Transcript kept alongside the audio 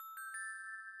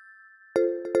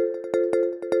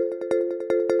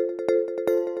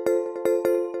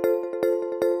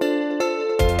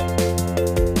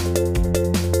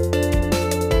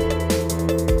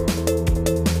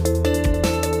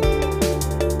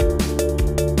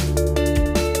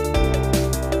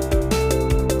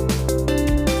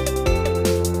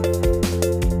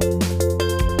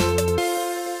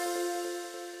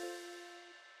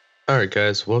Alright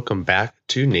guys, welcome back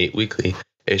to Nate Weekly,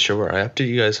 a show where I update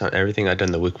you guys on everything I've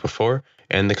done the week before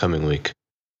and the coming week.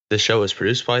 This show is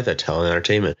produced by The Telling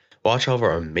Entertainment. Watch all of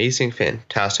our amazing,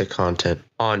 fantastic content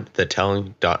on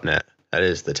thetelling.net. That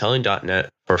is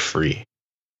thetelling.net for free.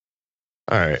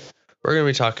 Alright, we're going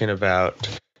to be talking about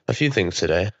a few things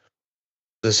today.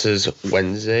 This is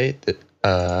Wednesday the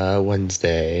 7th.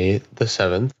 Wednesday the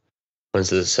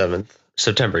 7th.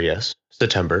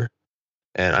 September.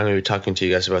 And I'm going to be talking to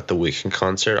you guys about the Weeknd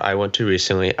concert I went to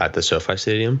recently at the SoFi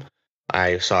Stadium.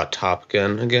 I saw Top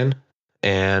Gun again.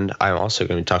 And I'm also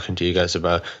going to be talking to you guys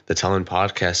about the Telling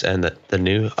podcast and the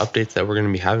new updates that we're going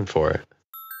to be having for it.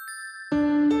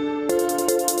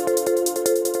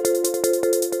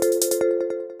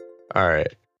 All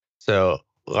right. So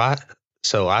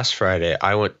last Friday,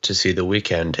 I went to see the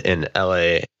Weeknd in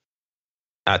LA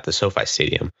at the SoFi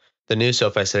Stadium. The new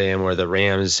SoFi Stadium where the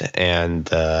Rams and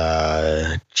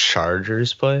the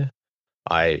Chargers play.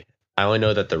 I only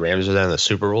know that the Rams are there and the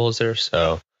Super Bowl is there,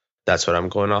 so that's what I'm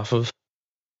going off of.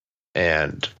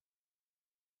 And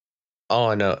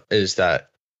all I know is that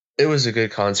it was a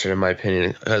good concert in my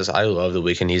opinion because I love The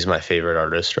Weeknd. He's my favorite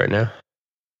artist right now.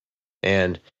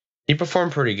 And he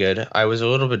performed pretty good. I was a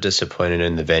little bit disappointed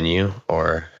in the venue,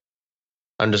 or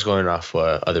I'm just going off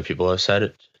what other people have said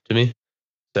it to me.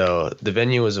 So the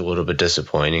venue was a little bit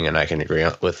disappointing, and I can agree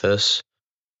with this.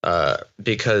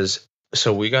 Because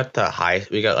we got the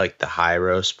high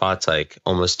row spots, like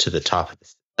almost to the top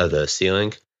of the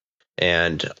ceiling,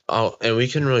 and we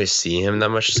couldn't really see him that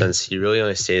much since he really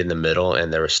only stayed in the middle,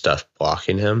 and there was stuff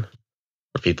blocking him,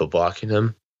 or people blocking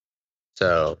him.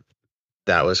 So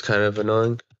that was kind of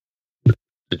annoying.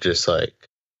 Just to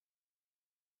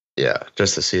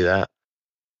see that.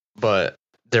 But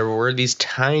there were these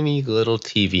tiny little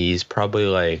TVs, probably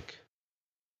like,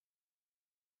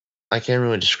 I can't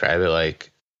really describe it,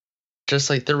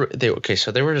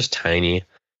 so they were just tiny,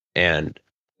 and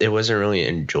it wasn't really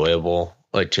enjoyable,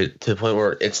 like to the point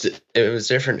where it was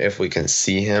different if we can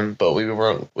see him, but we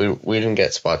didn't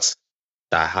get spots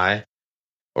that high,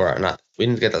 or not, we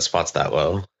didn't get the spots that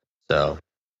low, so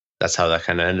that's how that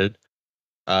kind of ended.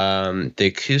 The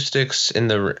acoustics in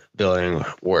the building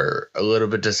were a little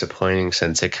bit disappointing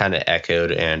since it kind of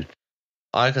echoed, and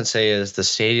all I can say is the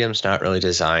stadium's not really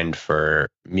designed for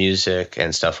music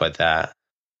and stuff like that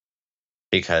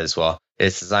because, well,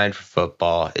 it's designed for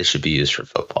football. It should be used for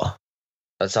football.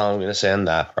 That's all I'm going to say on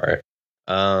that part.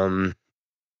 And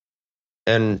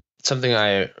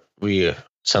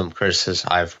some criticism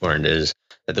I've learned is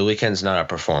that The Weeknd's not a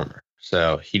performer.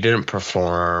 So he didn't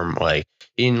perform,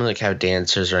 he didn't have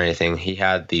dancers or anything. He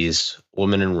had these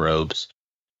women in robes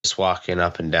just walking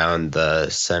up and down the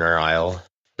center aisle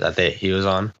he was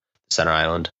on, center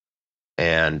island.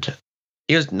 And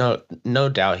he was no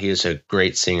doubt he is a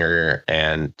great singer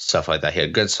and stuff like that. He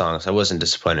had good songs. I wasn't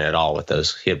disappointed at all with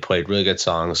those. He had played really good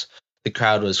songs. The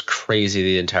crowd was crazy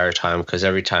the entire time because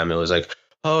every time it was like,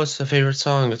 oh, it's the favorite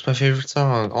song. It's my favorite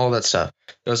song. All that stuff.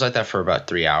 It was like that for about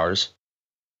 3 hours.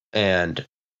 And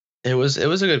it was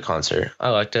a good concert. I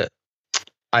liked it.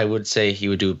 I would say he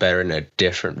would do better in a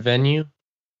different venue,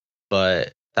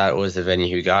 but that was the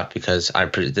venue he got because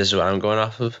this is what I'm going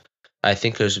off of. I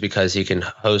think it was because he can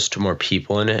host more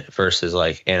people in it versus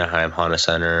like Anaheim Honda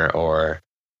Center or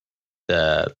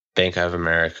the Bank of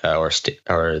America or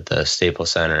the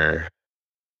Staples Center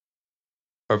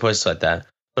or places like that.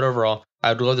 But overall,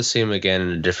 I'd love to see him again in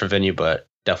a different venue, but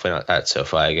definitely not at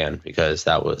SoFi again because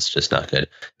that was just not good.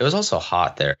 It was also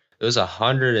hot there. It was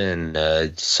 100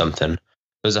 and something. It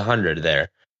was 100 there.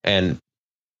 And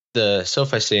the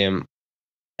SoFi Stadium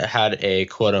had a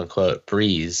quote unquote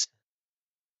breeze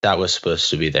that was supposed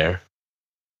to be there.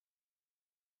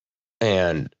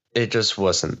 And it just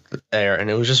wasn't there.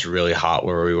 And it was just really hot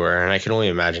where we were. And I can only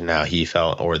imagine how he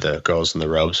felt or the girls in the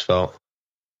robes felt.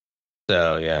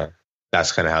 So yeah,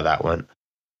 that's kind of how that went.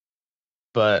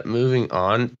 But moving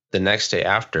on, the next day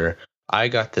after, I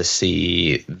got to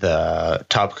see the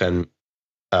Top Gun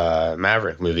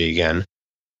Maverick movie again.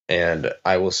 And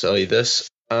I will tell you this.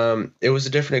 It was a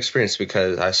different experience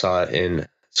because I saw it in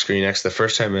ScreenX the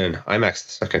first time and IMAX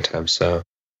the second time. So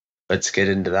let's get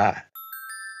into that.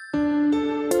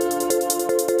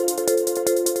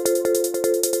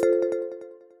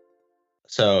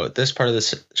 So this part of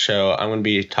this show, I'm going to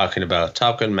be talking about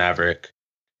Top Gun Maverick.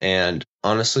 And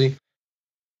honestly,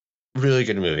 really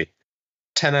good movie.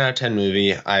 10 out of 10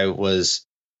 movie. I was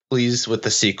pleased with the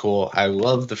sequel. I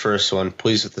loved the first one.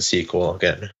 Pleased with the sequel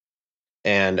again.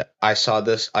 And I saw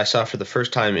for the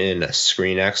first time in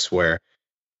ScreenX where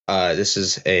this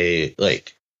is so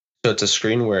it's a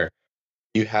screen where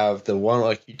you have the one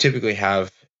like you typically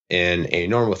have in a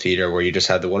normal theater where you just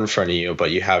have the one in front of you, but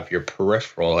you have your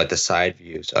peripheral, like the side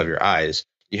views of your eyes.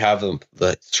 You have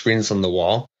the screens on the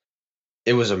wall.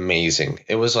 It was amazing.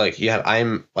 It was like you had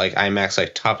IMAX,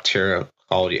 like top tier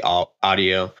quality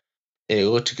audio. It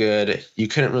looked good. You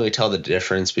couldn't really tell the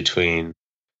difference between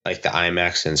like the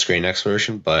IMAX and ScreenX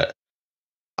version, but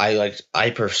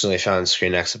I personally found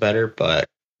ScreenX better. But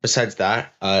besides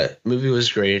that, movie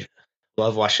was great.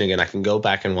 Love watching it again. I can go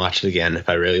back and watch it again if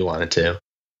I really wanted to.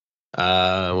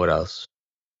 What else?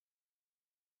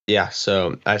 Yeah,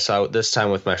 so I saw it this time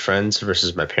with my friends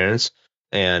versus my parents,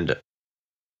 and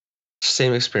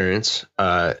same experience.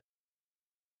 Tom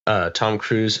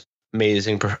Cruise,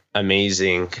 amazing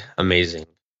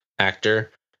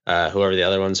actor. Whoever the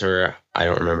other ones were, I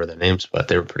don't remember the names, but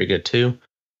they were pretty good too.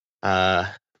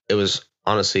 It was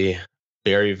honestly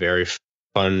very, very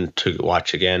fun to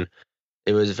watch again.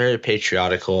 It was very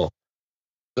patriotical.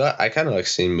 But I kind of like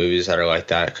seeing movies that are like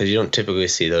that because you don't typically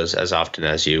see those as often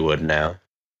as you would now.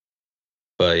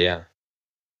 But yeah.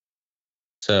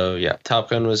 So yeah, Top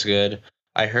Gun was good.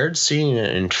 I heard seeing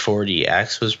it in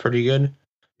 4DX was pretty good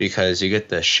because you get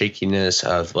the shakiness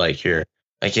of like you're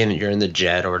in the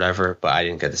jet or whatever, but I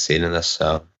didn't get to see it in this,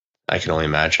 so I can only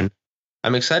imagine.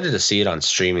 I'm excited to see it on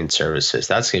streaming services.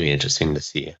 That's gonna be interesting to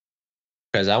see.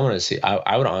 Because I want to see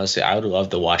I would honestly I would love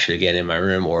to watch it again in my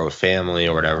room or with family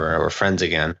or whatever or friends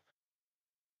again.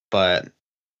 But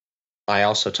I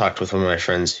also talked with one of my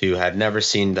friends who had never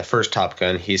seen the first Top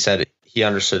Gun. He said he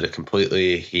understood it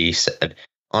completely. He said,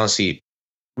 honestly,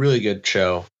 really good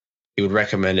show. He would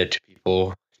recommend it to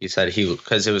people. He said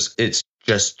because it's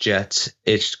just jets.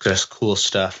 It's just cool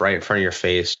stuff right in front of your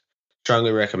face.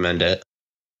 Strongly recommend it.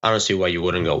 I don't see why you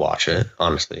wouldn't go watch it.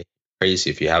 Honestly, crazy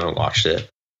if you haven't watched it.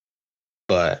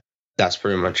 But that's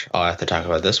pretty much all I have to talk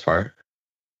about this part.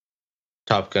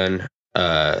 Top Gun,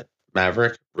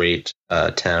 Maverick, rate 10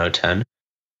 out of 10.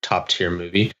 Top tier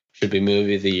movie. Should be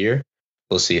movie of the year.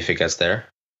 We'll see if it gets there.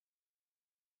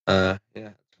 Yeah,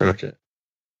 that's pretty much it.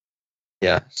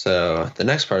 Yeah, so the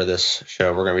next part of this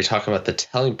show, we're going to be talking about the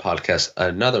Telling Podcast,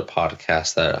 another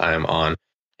podcast that I'm on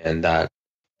and that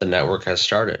the network has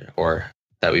started or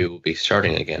that we will be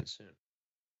starting again soon.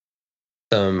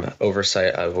 Some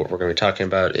oversight of what we're going to be talking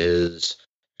about is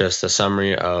just a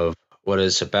summary of what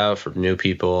it's about for new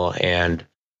people and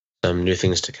some new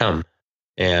things to come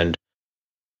and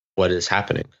what is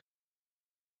happening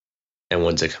and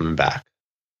when's it coming back.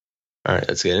 All right,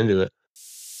 let's get into it.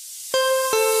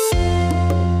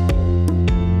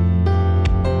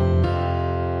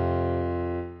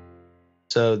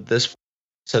 So the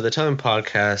Telling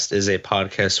Podcast is a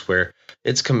podcast where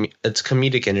it's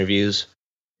comedic interviews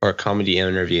or comedy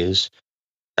interviews.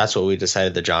 That's what we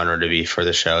decided the genre to be for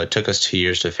the show. It took us 2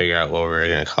 years to figure out what we were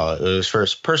going to call it. It was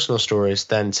first personal stories,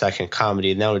 then second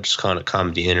comedy. Now we're just calling it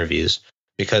comedy interviews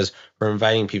because we're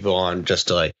inviting people on just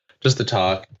to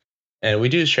talk, and we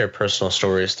do share personal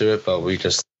stories through it, but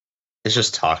it's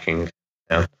just talking. You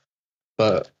know?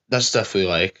 But that's stuff we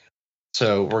like.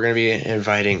 So we're going to be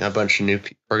inviting a bunch of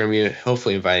we're going to be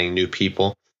hopefully inviting new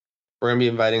people. We're going to be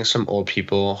inviting some old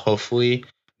people. Hopefully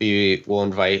we will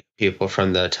invite people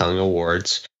from the Telling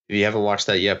Awards. If you haven't watched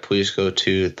that yet, please go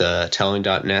to the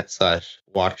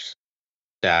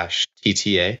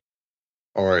telling.net/watch-TTA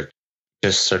or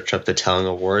just search up the Telling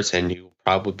Awards and you'll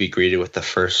probably be greeted with the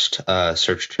first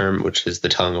search term, which is the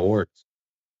Telling Awards.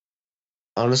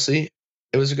 Honestly,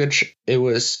 it was a good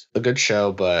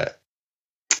show, but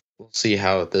we'll see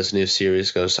how this new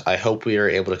series goes. I hope we are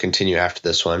able to continue after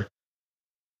this one.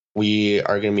 We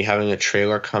are going to be having a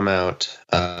trailer come out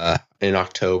in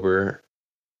October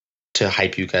to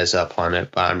hype you guys up on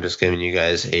it, but I'm just giving you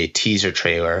guys a teaser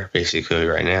trailer basically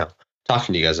right now,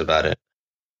 talking to you guys about it.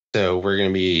 So we're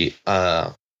going to be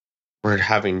we're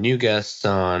having new guests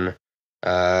on.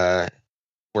 We're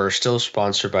still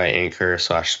sponsored by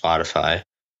Anchor/Spotify,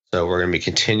 so we're going to be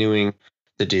continuing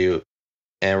to do,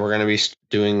 and we're going to be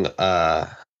doing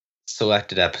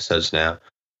selected episodes now.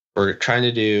 We're trying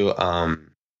to do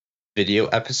video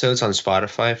episodes on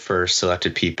Spotify for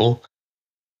selected people.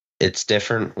 It's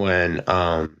different when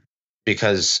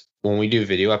because when we do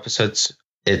video episodes,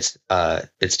 it's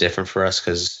different for us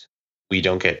because we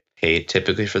don't get paid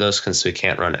typically for those because we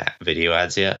can't run video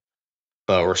ads yet.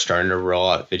 But we're starting to roll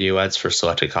out video ads for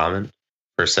selected content,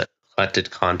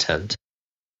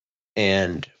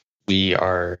 and we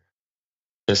are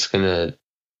just gonna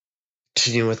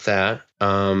continue with that.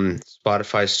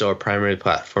 Spotify is still our primary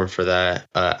platform for that.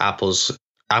 Apple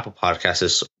Podcast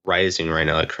is rising right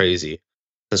now like crazy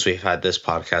since we've had this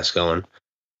podcast going.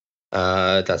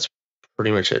 That's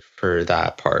pretty much it for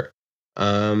that part.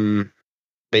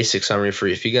 basic summary for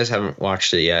you. If you guys haven't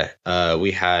watched it yet,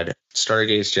 we had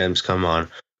Stargaze Gems come on.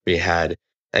 We had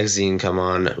Exene come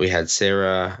on. We had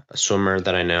Sarah, a swimmer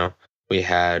that I know. We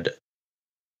had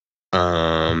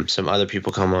some other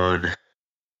people come on.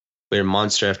 We had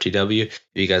Monster FTW. If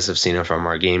you guys have seen it from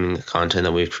our gaming content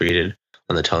that we've created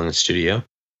on the Telling Studio,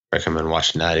 recommend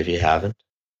watching that if you haven't.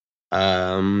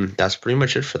 That's pretty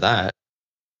much it for that.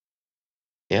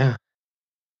 Yeah.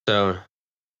 So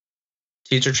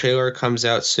teaser trailer comes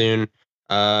out soon.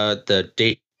 The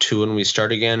date to when we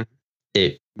start again,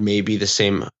 it may be the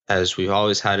same as we've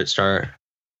always had it start.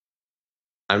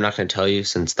 I'm not going to tell you,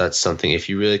 since that's something, if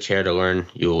you really care to learn,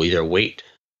 you will either wait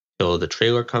till the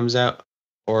trailer comes out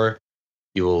or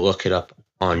you will look it up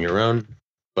on your own.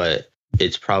 But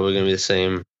it's probably going to be the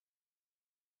same.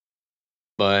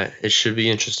 But it should be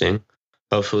interesting.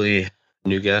 Hopefully,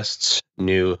 new guests,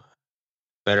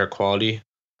 better quality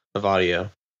of audio,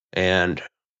 and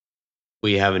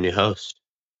we have a new host.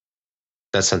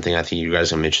 That's something I think you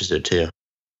guys are going to be interested too.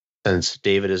 Since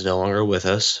David is no longer with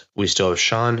us, we still have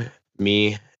Sean,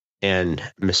 me, and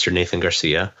Mr. Nathan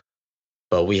Garcia.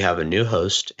 But we have a new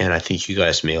host, and I think you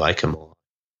guys may like him a lot.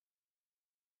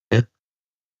 Yeah.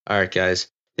 All right, guys.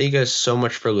 Thank you guys so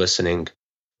much for listening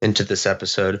into this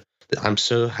episode. I'm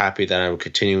so happy that I'm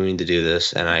continuing to do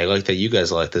this, and I like that you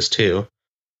guys like this too.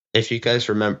 If you guys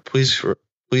remember, please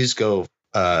go.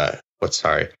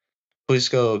 Please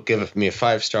go give me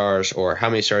 5 stars, or how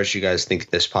many stars you guys think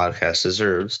this podcast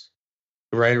deserves.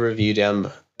 Write a review down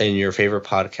in your favorite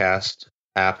podcast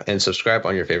app and subscribe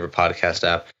on your favorite podcast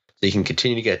app so you can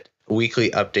continue to get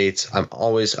weekly updates. I'm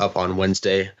always up on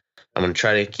Wednesday. I'm going to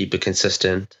try to keep it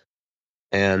consistent.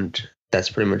 And that's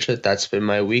pretty much it. That's been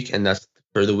my week, and that's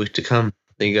for the week to come.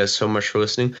 Thank you guys so much for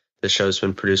listening. This show has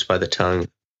been produced by The Telling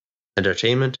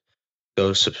Entertainment.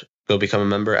 Go become a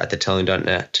member at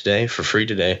thetelling.net today for free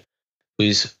today.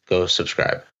 Please go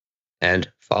subscribe and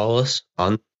follow us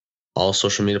on all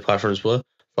social media platforms below.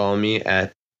 Follow me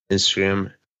at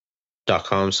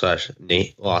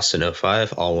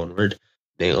Instagram.com/NateLawson05, all one word,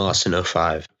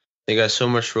 NateLawson05. Thank you guys so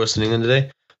much for listening in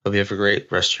today. Hope you have a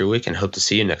great rest of your week and hope to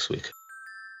see you next week.